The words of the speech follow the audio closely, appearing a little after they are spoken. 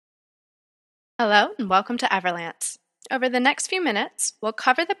Hello and welcome to Everlance. Over the next few minutes, we'll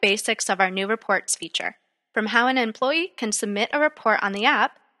cover the basics of our new reports feature, from how an employee can submit a report on the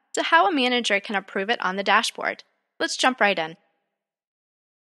app to how a manager can approve it on the dashboard. Let's jump right in.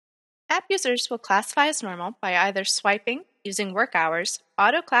 App users will classify as normal by either swiping, using work hours,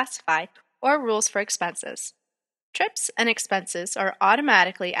 auto-classify, or rules for expenses. Trips and expenses are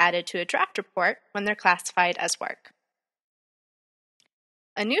automatically added to a draft report when they're classified as work.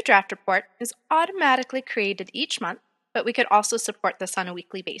 A new draft report is automatically created each month, but we could also support this on a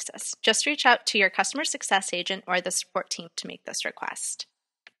weekly basis. Just reach out to your customer success agent or the support team to make this request.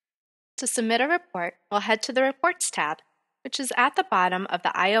 To submit a report, we'll head to the Reports tab, which is at the bottom of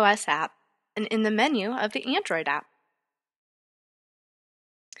the iOS app and in the menu of the Android app.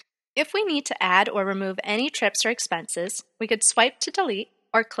 If we need to add or remove any trips or expenses, we could swipe to delete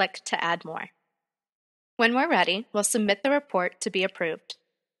or click to add more. When we're ready, we'll submit the report to be approved.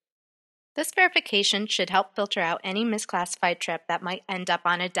 This verification should help filter out any misclassified trip that might end up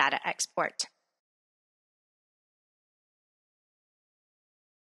on a data export.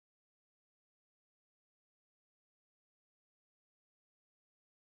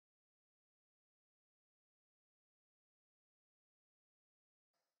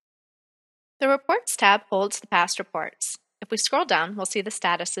 The Reports tab holds the past reports. If we scroll down, we'll see the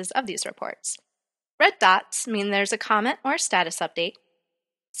statuses of these reports. Red dots mean there's a comment or a status update.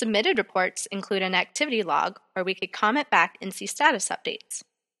 Submitted reports include an activity log where we could comment back and see status updates.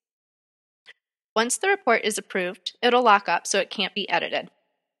 Once the report is approved, it'll lock up so it can't be edited.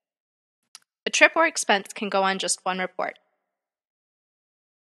 A trip or expense can go on just one report.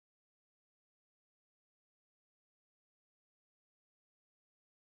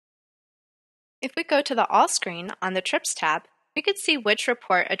 If we go to the All screen on the Trips tab, we could see which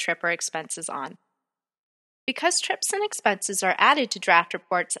report a trip or expense is on. Because trips and expenses are added to draft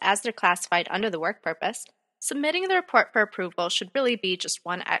reports as they're classified under the work purpose, submitting the report for approval should really be just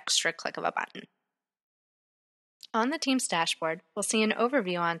one extra click of a button. On the team's dashboard, we'll see an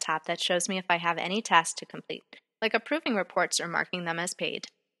overview on top that shows me if I have any tasks to complete, like approving reports or marking them as paid.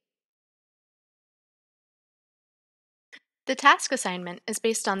 The task assignment is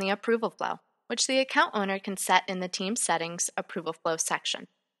based on the approval flow, which the account owner can set in the Team Settings Approval Flow section.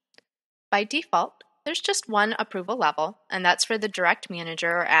 By default, there's just one approval level, and that's for the direct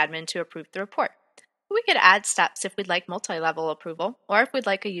manager or admin to approve the report. We could add steps if we'd like multi-level approval, or if we'd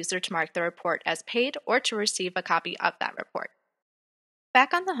like a user to mark the report as paid or to receive a copy of that report.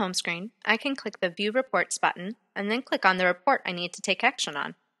 Back on the home screen, I can click the View Reports button and then click on the report I need to take action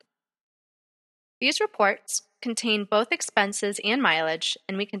on. These reports contain both expenses and mileage,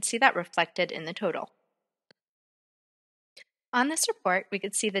 and we can see that reflected in the total. On this report, we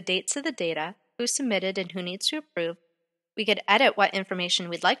could see the dates of the data, who submitted and who needs to approve. We could edit what information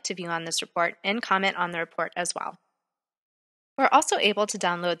we'd like to view on this report and comment on the report as well. We're also able to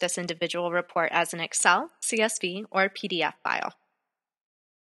download this individual report as an Excel, CSV, or PDF file.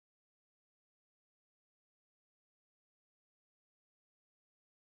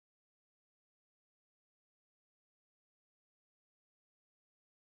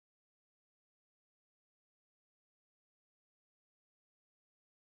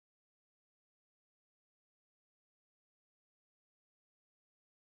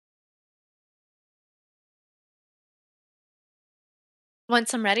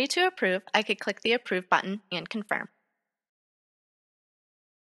 Once I'm ready to approve, I could click the Approve button and confirm.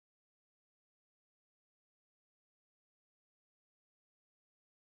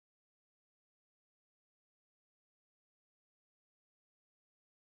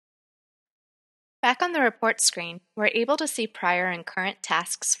 Back on the Reports screen, we're able to see prior and current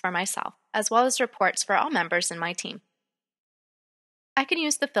tasks for myself, as well as reports for all members in my team. I can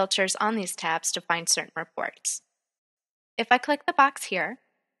use the filters on these tabs to find certain reports. If I click the box here,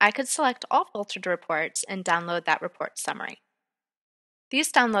 I could select all filtered reports and download that report summary.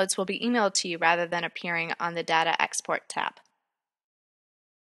 These downloads will be emailed to you rather than appearing on the Data Export tab.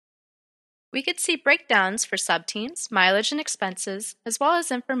 We could see breakdowns for subteams, mileage and expenses, as well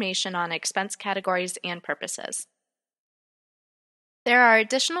as information on expense categories and purposes. There are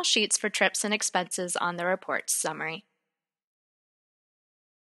additional sheets for trips and expenses on the reports summary.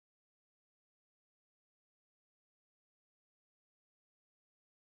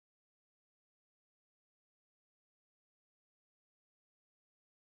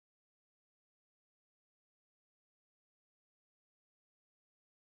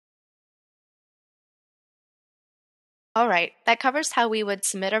 Alright, that covers how we would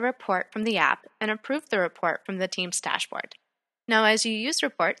submit a report from the app and approve the report from the team's dashboard. Now, as you use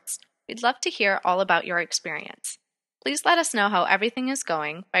reports, we'd love to hear all about your experience. Please let us know how everything is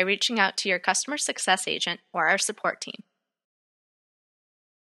going by reaching out to your customer success agent or our support team.